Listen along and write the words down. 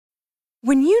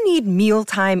When you need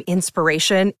mealtime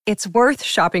inspiration, it's worth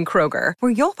shopping Kroger,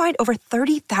 where you'll find over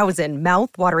 30,000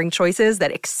 mouth-watering choices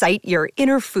that excite your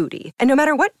inner foodie. And no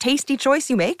matter what tasty choice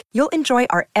you make, you'll enjoy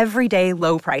our everyday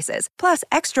low prices, plus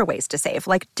extra ways to save,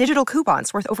 like digital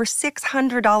coupons worth over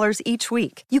 $600 each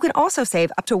week. You can also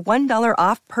save up to $1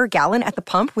 off per gallon at the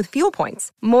pump with fuel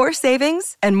points. More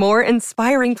savings and more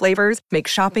inspiring flavors make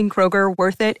shopping Kroger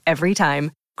worth it every time.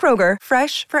 Kroger,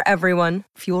 fresh for everyone.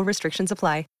 Fuel restrictions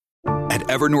apply. At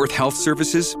Evernorth Health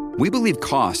Services, we believe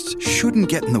costs shouldn't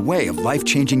get in the way of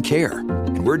life-changing care,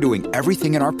 and we're doing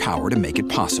everything in our power to make it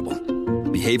possible.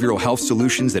 Behavioral health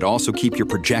solutions that also keep your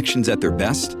projections at their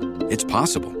best? It's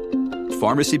possible.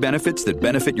 Pharmacy benefits that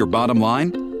benefit your bottom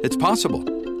line? It's possible.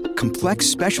 Complex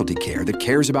specialty care that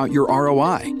cares about your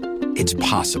ROI? It's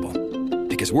possible.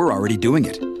 Because we're already doing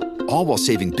it. All while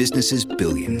saving businesses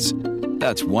billions.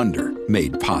 That's Wonder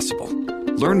made possible.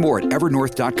 Learn more at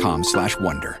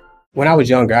evernorth.com/wonder. When I was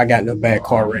younger, I got in a bad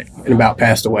car wreck and about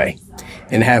passed away.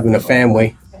 And having a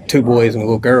family, 2 boys and a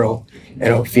little girl,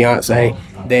 and a fiance,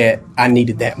 that I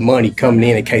needed that money coming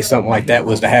in case something like that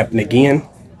was to happen again.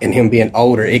 And him being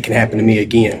older, it can happen to me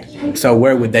again. So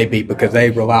where would they be? Because they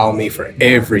rely on me for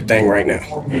everything right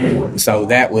now. So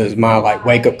that was my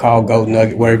wake-up call, golden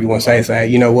nugget, whatever you want to say,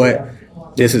 you know what,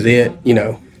 this is it,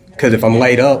 Because if I'm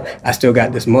laid up, I still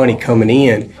got this money coming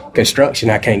in. Construction,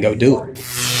 I can't go do it.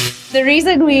 The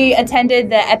reason we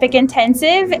attended the Epic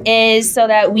Intensive is so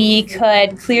that we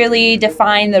could clearly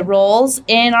define the roles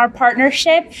in our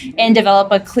partnership and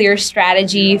develop a clear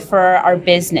strategy for our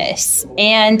business.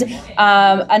 And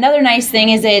another nice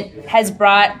thing is it has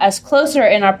brought us closer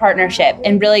in our partnership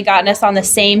and really gotten us on the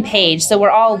same page. So we're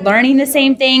all learning the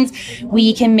same things.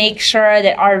 We can make sure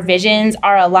that our visions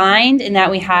are aligned and that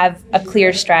we have a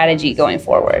clear strategy going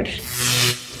forward.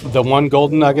 The one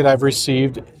golden nugget I've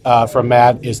received from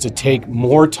Matt is to take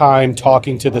more time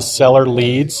talking to the seller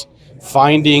leads,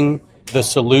 finding the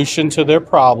solution to their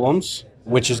problems,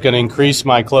 which is going to increase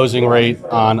my closing rate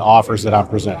on offers that I'm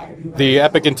presenting. The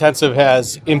Epic Intensive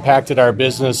has impacted our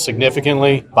business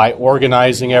significantly by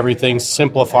organizing everything,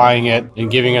 simplifying it, and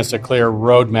giving us a clear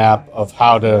roadmap of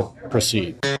how to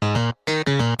proceed.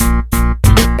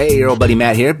 Hey, your old buddy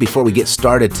Matt here. Before we get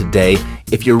started today,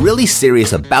 if you're really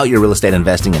serious about your real estate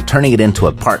investing and turning it into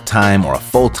a part-time or a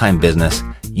full-time business,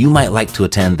 you might like to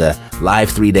attend the live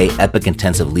 3-day Epic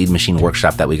Intensive Lead Machine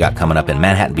Workshop that we got coming up in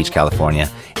Manhattan Beach, California.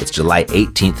 It's July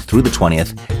 18th through the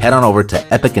 20th. Head on over to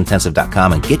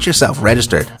epicintensive.com and get yourself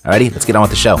registered. Alrighty, let's get on with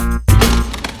the show.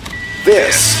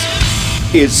 This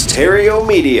is Terrio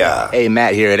Media. Hey,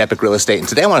 Matt here at Epic Real Estate, and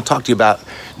today I want to talk to you about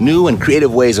new and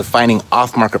creative ways of finding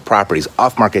off-market properties,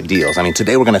 off-market deals.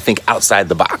 Today we're going to think outside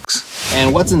the box.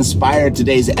 And what's inspired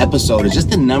today's episode is just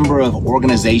the number of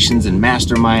organizations and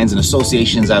masterminds and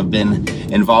associations I've been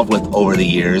involved with over the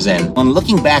years. And when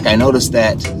looking back, I noticed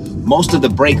that most of the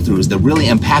breakthroughs, the really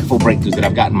impactful breakthroughs that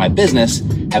I've gotten in my business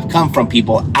have come from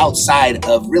people outside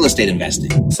of real estate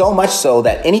investing. So much so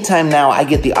that anytime now I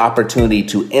get the opportunity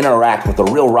to interact with a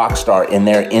real rock star in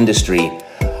their industry,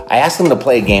 I ask them to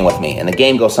play a game with me. And the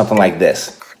game goes something like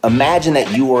this. Imagine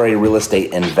that you are a real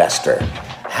estate investor.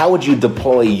 How would you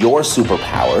deploy your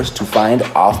superpowers to find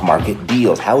off-market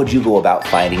deals? How would you go about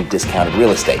finding discounted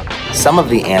real estate? Some of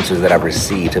the answers that I've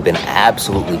received have been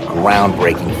absolutely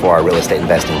groundbreaking for our real estate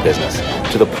investing business,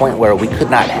 to the point where we could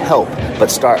not help but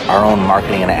start our own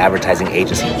marketing and advertising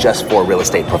agency just for real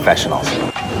estate professionals.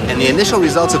 And the initial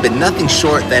results have been nothing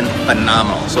short than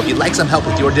phenomenal. So if you'd like some help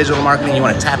with your digital marketing, you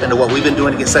want to tap into what we've been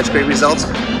doing to get such great results,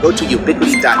 go to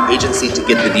ubiquity.agency to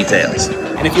get the details.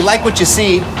 And if you like what you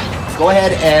see, go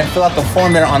ahead and fill out the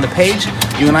form there on the page.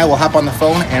 You and I will hop on the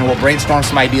phone and we'll brainstorm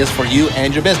some ideas for you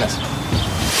and your business.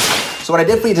 So what I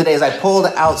did for you today is I pulled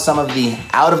out some of the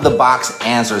out-of-the-box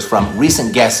answers from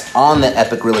recent guests on the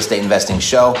Epic Real Estate Investing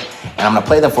Show, and I'm going to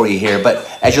play them for you here. But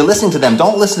as you're listening to them,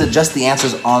 don't listen to just the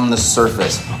answers on the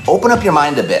surface. Open up your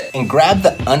mind a bit and grab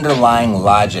the underlying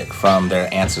logic from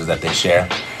their answers that they share,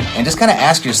 and just kind of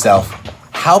ask yourself,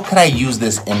 how could I use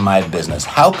this in my business?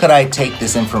 How could I take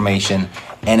this information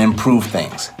and improve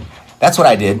things? That's what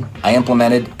I did. I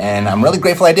implemented, and I'm really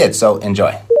grateful I did, so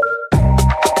enjoy.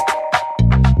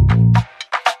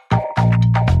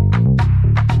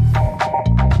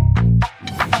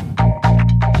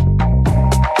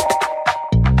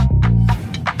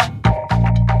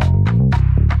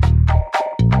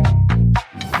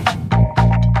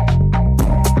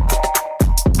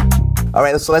 All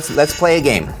right, so let's play a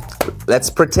game. Let's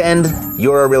pretend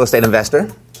you're a real estate investor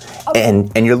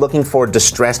and you're looking for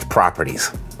distressed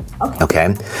properties.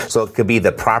 Okay. So it could be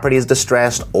the property is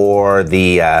distressed or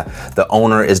the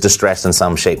owner is distressed in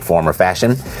some shape, form, or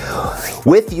fashion.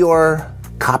 With your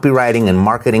copywriting and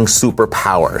marketing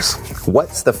superpowers,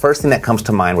 what's the first thing that comes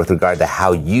to mind with regard to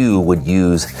how you would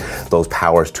use those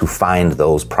powers to find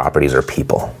those properties or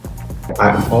people?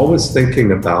 I'm always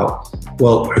thinking about,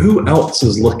 well, who else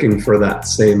is looking for that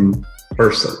same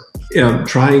person?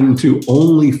 Trying to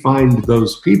only find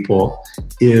those people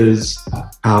is,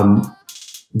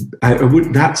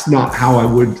 that's not how I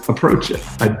would approach it.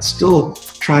 I'd still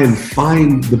try and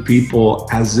find the people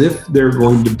as if they're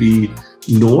going to be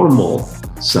normal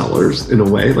sellers in a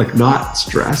way, like not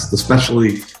stressed,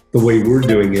 especially the way we're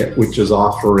doing it, which is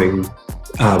offering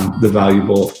the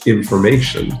valuable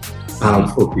information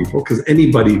for people. Because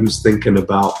anybody who's thinking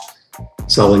about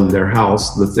selling their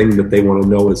house, the thing that they want to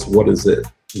know is, what is it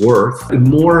worth? And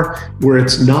more where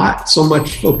it's not so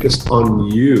much focused on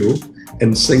you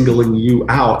and singling you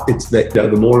out, it's that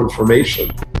the more information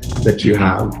that you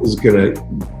have is going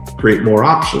to create more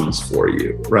options for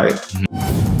you, right?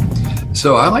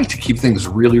 So I like to keep things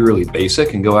really, really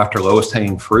basic and go after lowest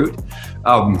hanging fruit.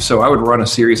 So I would run a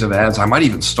series of ads. I might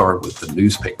even start with the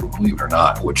newspaper, believe it or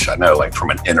not, which I know, like, from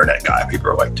an internet guy, people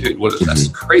are like, dude, what is that's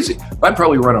crazy. I'd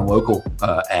probably run a local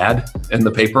ad in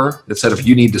the paper that said, if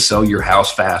you need to sell your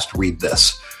house fast, read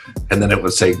this. And then it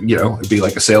would say, it'd be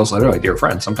like a sales letter, like, dear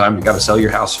friend, sometimes you got to sell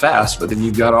your house fast, but then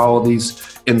you've got all of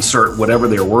these insert whatever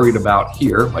they're worried about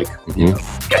here, like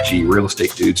sketchy real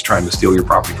estate dudes trying to steal your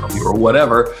property from you or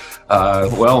whatever.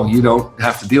 Well, you don't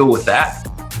have to deal with that.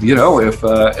 If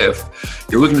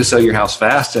you're looking to sell your house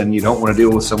fast and you don't want to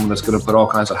deal with someone that's going to put all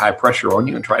kinds of high pressure on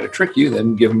you and try to trick you,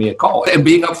 then give me a call. And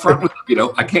being upfront with them,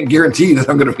 I can't guarantee that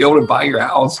I'm going to be able to buy your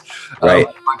house. Right.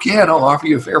 If I can, I'll offer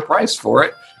you a fair price for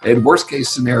it. And worst case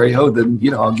scenario, then,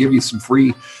 I'll give you some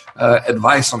free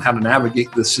advice on how to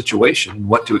navigate this situation and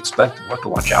what to expect and what to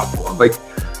watch out for. Like,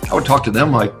 I would talk to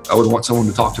them like I would want someone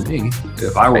to talk to me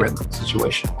if I were in that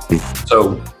situation.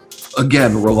 So,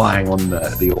 again, relying on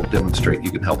the old demonstrate you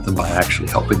can help them by actually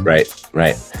helping. Right.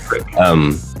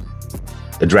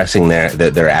 Addressing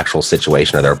their actual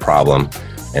situation or their problem,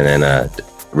 and then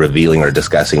revealing or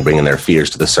discussing, bringing their fears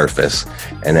to the surface,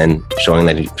 and then showing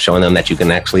them that you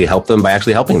can actually help them by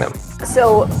actually helping them.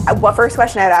 So what first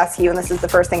question I'd ask you, and this is the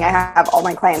first thing I have all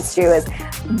my clients do, is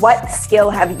what skill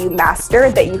have you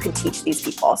mastered that you could teach these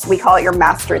people? So we call it your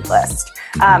mastered list.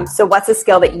 So what's a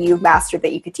skill that you've mastered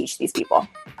that you could teach these people?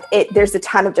 There's a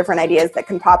ton of different ideas that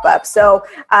can pop up. So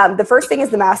the first thing is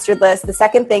the mastered list. The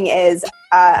second thing is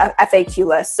a FAQ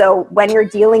list. So when you're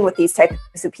dealing with these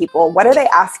types of people, what are they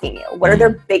asking you? What are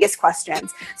their biggest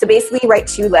questions? So basically write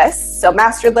 2 lists. So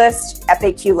mastered list,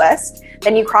 FAQ list.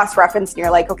 Then you cross-reference and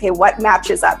you're like, okay, what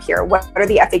matches up here? What are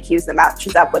the FAQs that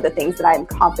matches up with the things that I'm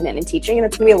confident in teaching? And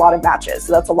it's going to be a lot of matches.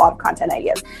 So that's a lot of content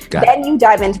ideas. Then you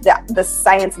dive into the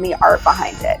science and the art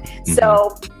behind it.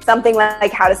 So something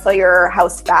like how to sell your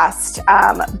house fast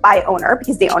by owner,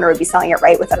 because the owner would be selling it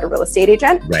right without a real estate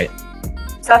agent. Right.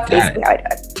 So that's basically how I do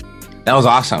it. That was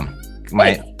awesome.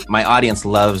 My audience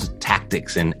loves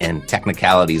tactics and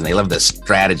technicalities, and they love the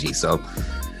strategy. So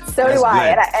do I.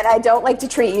 And I don't like to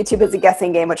treat YouTube as a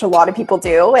guessing game, which a lot of people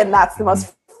do. And that's the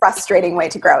most frustrating way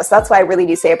to grow. So that's why I really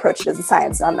do say approach it as a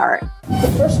science, not an art.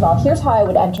 First of all, here's how I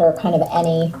would enter kind of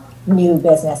any new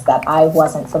business that I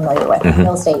wasn't familiar with.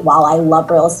 Real estate, while I love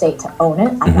real estate to own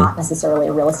it, I'm not necessarily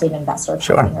a real estate investor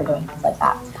trading or doing things like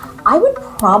that. I would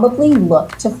probably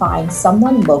look to find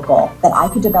someone local that I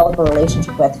could develop a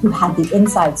relationship with who had the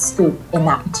inside scoop in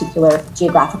that particular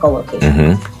geographical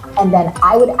location. And then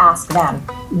I would ask them,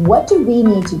 what do we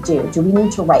need to do? Do we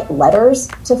need to write letters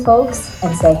to folks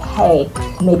and say, hey,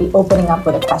 maybe opening up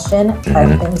with a question,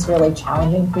 are things really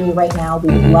challenging for you right now?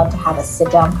 We would love to have a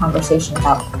sit-down conversation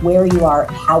about where you are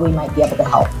and how we might be able to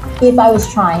help. If I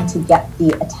was trying to get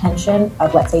the attention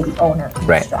of, let's say, the owner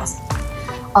who's stressed.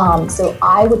 So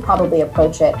I would probably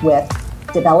approach it with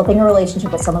developing a relationship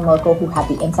with someone local who had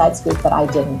the inside scoop that I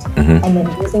didn't, and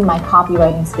then using my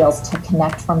copywriting skills to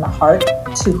connect from the heart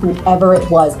to whoever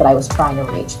it was that I was trying to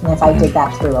reach. And if I did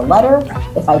that through a letter,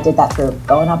 if I did that through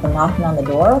going up and knocking on the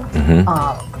door,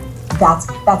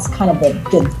 that's kind of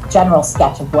the general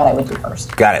sketch of what I would do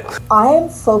first. Got it. I am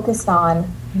focused on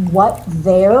what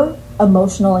their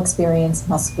emotional experience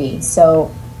must be.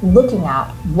 So looking at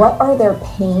what are their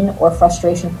pain or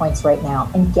frustration points right now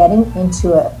and getting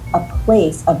into a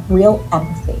place of real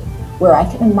empathy where I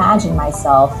can imagine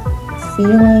myself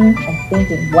feeling and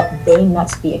thinking what they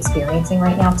must be experiencing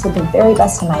right now to the very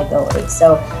best of my ability.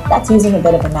 So that's using a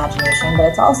bit of imagination, but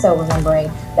it's also remembering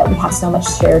that we have so much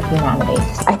shared humanity.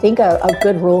 I think a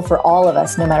good rule for all of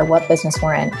us, no matter what business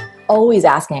we're in, always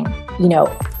asking,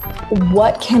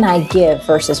 what can I give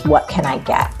versus what can I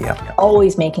get? Yep.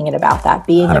 Always making it about that.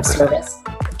 Being 100%. of service.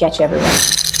 Get you everywhere.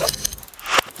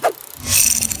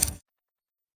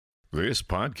 This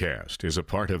podcast is a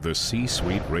part of the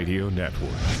C-Suite Radio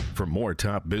Network. For more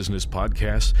top business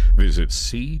podcasts, visit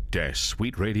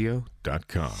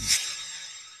c-suiteradio.com.